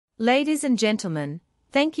Ladies and gentlemen,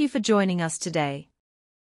 thank you for joining us today.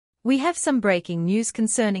 We have some breaking news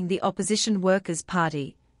concerning the Opposition Workers'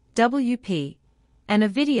 Party, WP, and a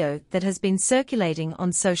video that has been circulating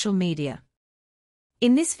on social media.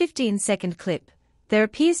 In this 15-second clip, there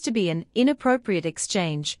appears to be an inappropriate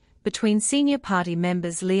exchange between senior party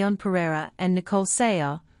members Leon Perera and Nicole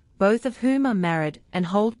Seah, both of whom are married and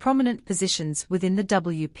hold prominent positions within the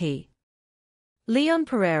WP. Leon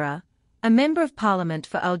Perera, a member of parliament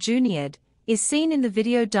for Aljunied, is seen in the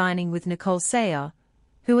video dining with Nicole Seah,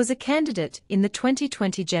 who was a candidate in the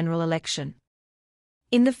 2020 general election.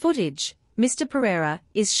 In the footage, Mr. Perera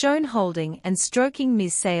is shown holding and stroking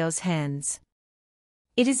Ms. Seah's hands.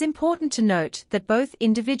 It is important to note that both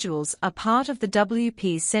individuals are part of the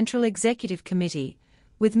WP's Central Executive Committee,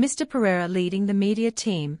 with Mr. Perera leading the media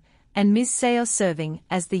team and Ms. Seah serving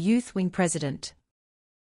as the Youth Wing President.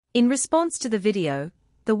 In response to the video,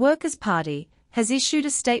 the Workers' Party has issued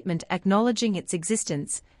a statement acknowledging its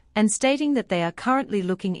existence and stating that they are currently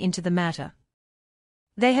looking into the matter.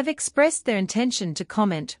 They have expressed their intention to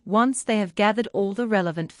comment once they have gathered all the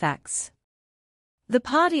relevant facts. The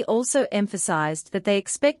party also emphasized that they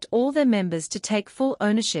expect all their members to take full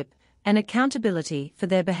ownership and accountability for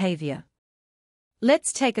their behavior.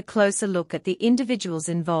 Let's take a closer look at the individuals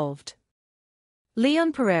involved.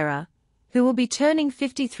 Leon Perera, who will be turning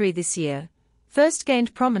 53 this year, first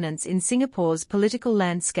gained prominence in Singapore's political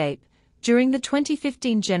landscape during the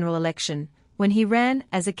 2015 general election when he ran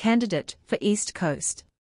as a candidate for East Coast.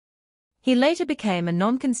 He later became a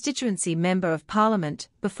non-constituency member of parliament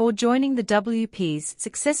before joining the WP's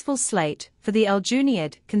successful slate for the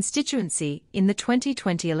Aljunied constituency in the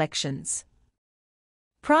 2020 elections.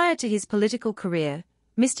 Prior to his political career,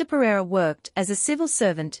 Mr. Perera worked as a civil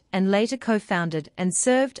servant and later co-founded and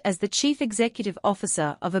served as the chief executive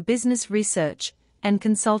officer of a business research and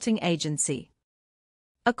consulting agency.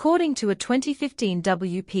 According to a 2015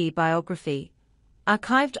 WP biography,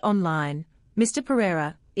 archived online, Mr.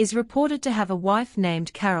 Perera is reported to have a wife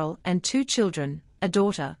named Carol and 2 children, a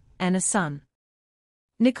daughter and a son.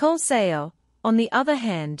 Nicole Seah, on the other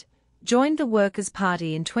hand, joined the Workers'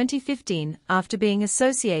 Party in 2015 after being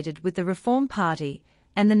associated with the Reform Party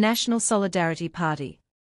and the National Solidarity Party.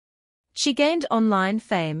 She gained online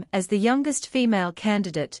fame as the youngest female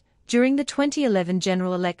candidate during the 2011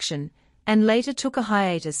 general election and later took a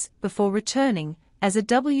hiatus before returning as a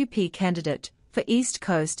WP candidate for East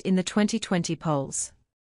Coast in the 2020 polls.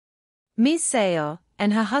 Ms. Seah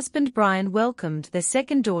and her husband Brian welcomed their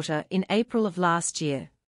second daughter in April of last year.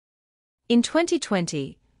 In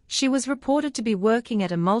 2020, she was reported to be working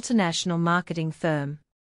at a multinational marketing firm.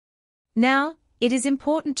 Now, it is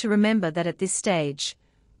important to remember that at this stage,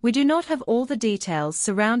 we do not have all the details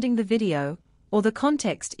surrounding the video or the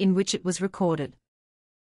context in which it was recorded.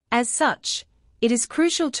 As such, it is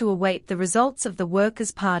crucial to await the results of the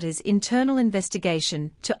Workers' Party's internal investigation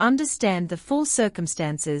to understand the full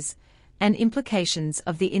circumstances and implications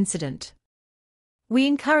of the incident. We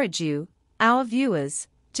encourage you, our viewers,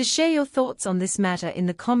 to share your thoughts on this matter in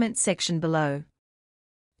the comments section below.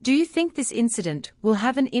 Do you think this incident will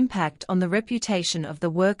have an impact on the reputation of the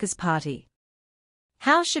Workers' Party?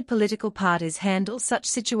 How should political parties handle such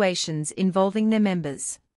situations involving their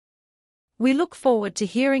members? We look forward to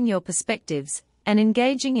hearing your perspectives and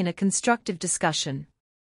engaging in a constructive discussion.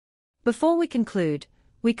 Before we conclude,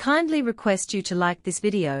 we kindly request you to like this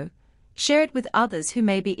video, share it with others who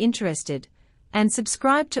may be interested, and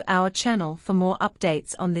subscribe to our channel for more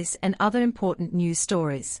updates on this and other important news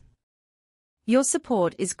stories. Your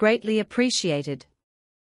support is greatly appreciated.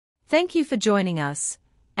 Thank you for joining us,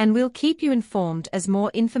 and we'll keep you informed as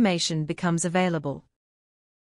more information becomes available.